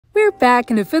We're back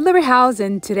in the Food Lover house,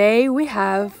 and today we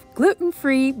have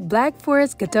gluten-free Black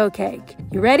Forest Gâteau cake.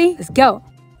 You ready? Let's go!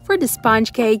 For the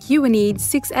sponge cake, you will need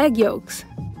 6 egg yolks,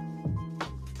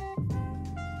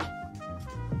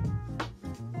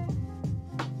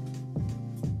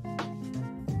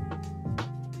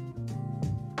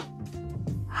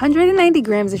 190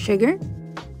 grams of sugar.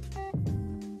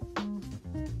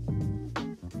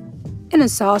 In a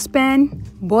saucepan,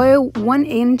 boil 1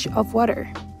 inch of water.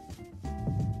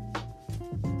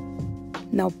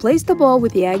 Now place the bowl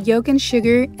with the egg yolk and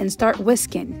sugar and start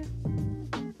whisking.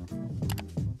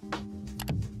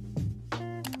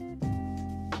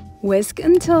 Whisk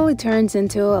until it turns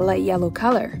into a light yellow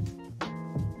color.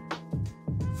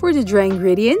 For the dry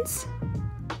ingredients,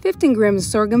 15 grams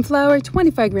sorghum flour,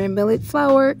 25 grams millet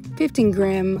flour, 15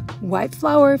 grams white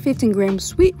flour, 15 grams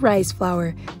sweet rice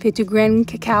flour, 50 grams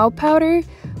cacao powder,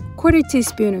 1/4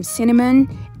 teaspoon of cinnamon,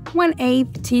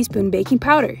 1/8 teaspoon baking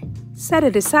powder. Set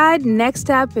it aside. Next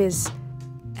step is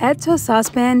add to a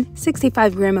saucepan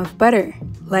 65 grams of butter.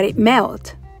 Let it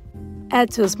melt. Add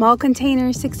to a small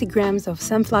container 60 grams of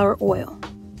sunflower oil.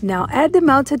 Now add the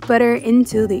melted butter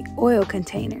into the oil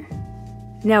container.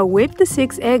 Now whip the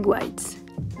 6 egg whites.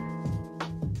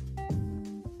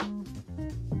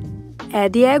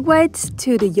 Add the egg whites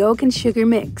to the yolk and sugar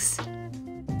mix.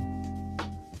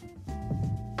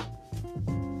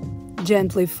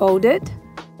 Gently fold it.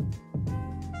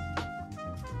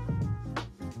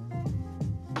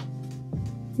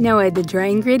 Now add the dry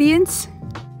ingredients.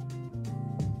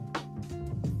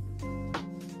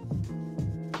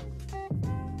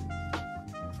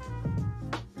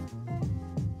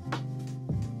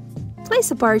 Place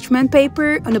a parchment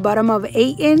paper on the bottom of an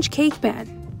 8-inch cake pan.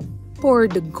 Pour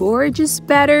the gorgeous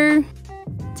batter.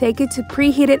 Take it to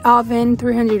preheated oven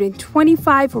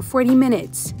 325 for 40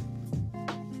 minutes.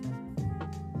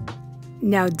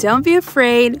 Now don't be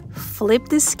afraid, flip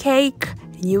this cake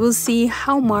and you will see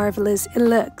how marvelous it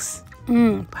looks.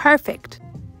 Perfect.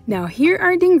 Now here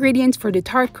are the ingredients for the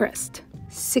tart crust.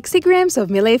 60 grams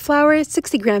of millet flour,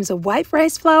 60 grams of white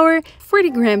rice flour, 40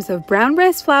 grams of brown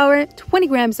rice flour, 20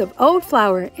 grams of oat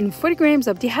flour, and 40 grams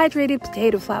of dehydrated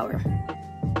potato flour.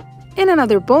 In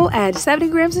another bowl, add 70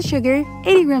 grams of sugar,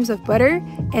 80 grams of butter,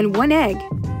 and 1 egg.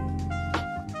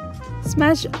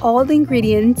 Smash all the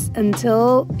ingredients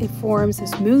until it forms a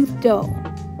smooth dough.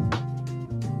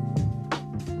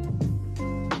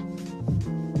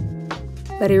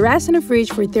 Let it rest in the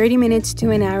fridge for 30 minutes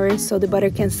to an hour so the butter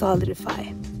can solidify.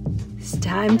 It's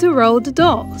time to roll the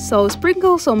dough. So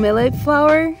sprinkle some millet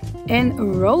flour and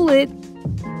roll it.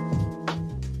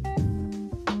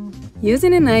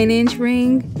 Using a 9-inch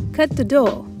ring, cut the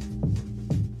dough.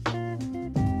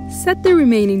 Set the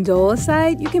remaining dough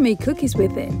aside. You can make cookies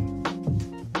with it.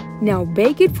 Now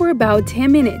bake it for about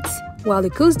 10 minutes. While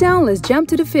it cools down, let's jump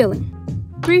to the filling.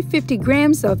 350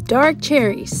 grams of dark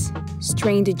cherries.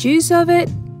 Strain the juice of it.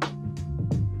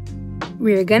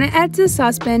 We're gonna add to the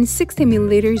saucepan 60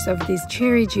 milliliters of this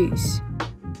cherry juice.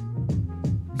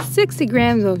 60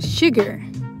 grams of sugar.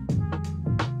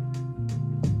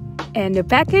 And a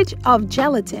package of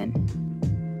gelatin.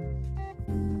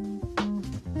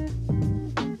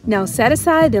 Now set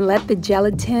aside and let the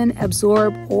gelatin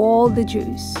absorb all the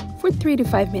juice for 3 to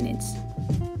 5 minutes.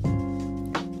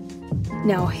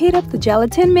 Now heat up the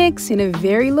gelatin mix in a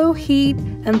very low heat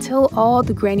until all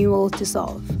the granules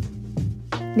dissolve.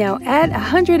 Now add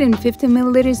 150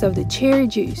 milliliters of the cherry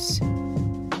juice.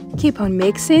 Keep on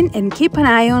mixing and keep an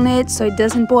eye on it so it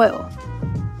doesn't boil.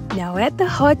 Now add the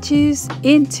hot juice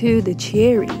into the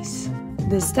cherries.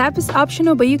 This step is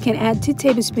optional, but you can add 2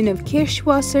 tablespoons of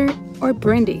kirsch-infused or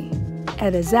brandy.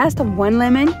 Add a zest of 1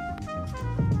 lemon.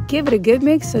 Give it a good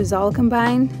mix so it's all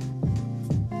combined.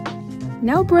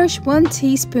 Now brush 1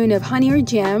 teaspoon of honey or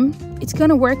jam. It's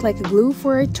gonna work like a glue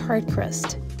for a tart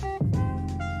crust.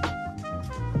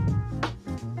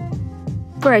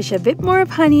 Brush a bit more of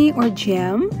honey or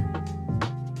jam.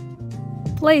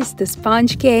 Place the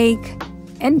sponge cake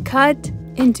and cut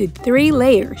into 3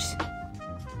 layers.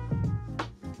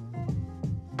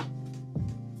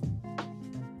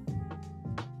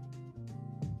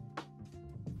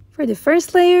 For the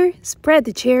first layer, spread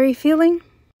the cherry filling.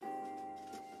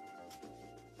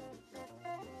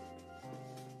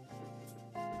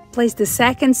 Place the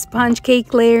second sponge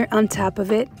cake layer on top of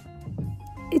it.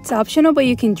 It's optional, but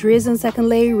you can drizzle the second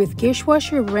layer with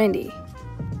kirsch-infused or brandy.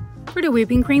 For the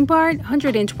whipping cream part,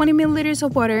 120 milliliters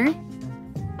of water,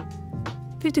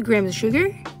 50 grams of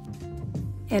sugar,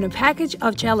 and a package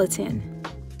of gelatin.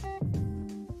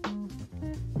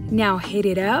 Now heat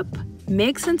it up,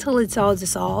 mix until it's all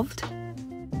dissolved.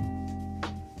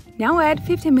 Now add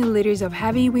 50 milliliters of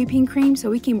heavy whipping cream so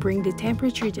we can bring the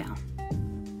temperature down.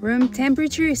 Room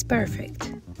temperature is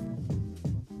perfect.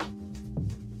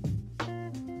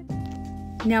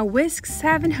 Now whisk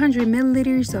 700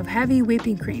 milliliters of heavy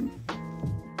whipping cream.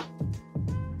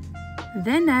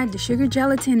 Then add the sugar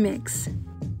gelatin mix.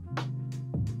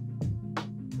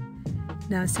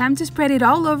 Now it's time to spread it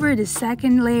all over the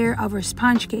second layer of our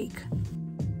sponge cake.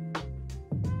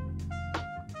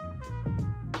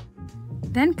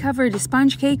 Then cover the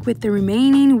sponge cake with the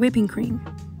remaining whipping cream.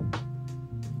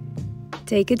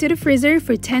 Take it to the freezer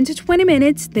for 10 to 20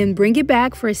 minutes, then bring it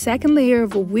back for a second layer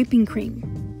of whipping cream.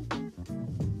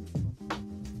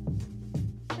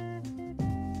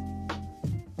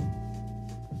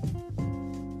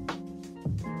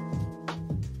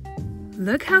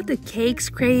 Look how the cake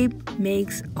scrape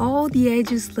makes all the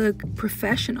edges look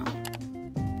professional.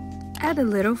 Add a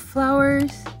little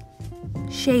flowers,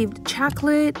 shaved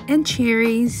chocolate and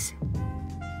cherries.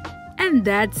 And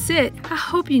that's it. I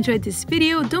hope you enjoyed this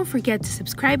video. Don't forget to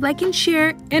subscribe, like, and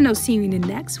share, and I'll see you in the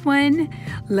next one.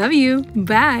 Love you.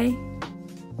 Bye.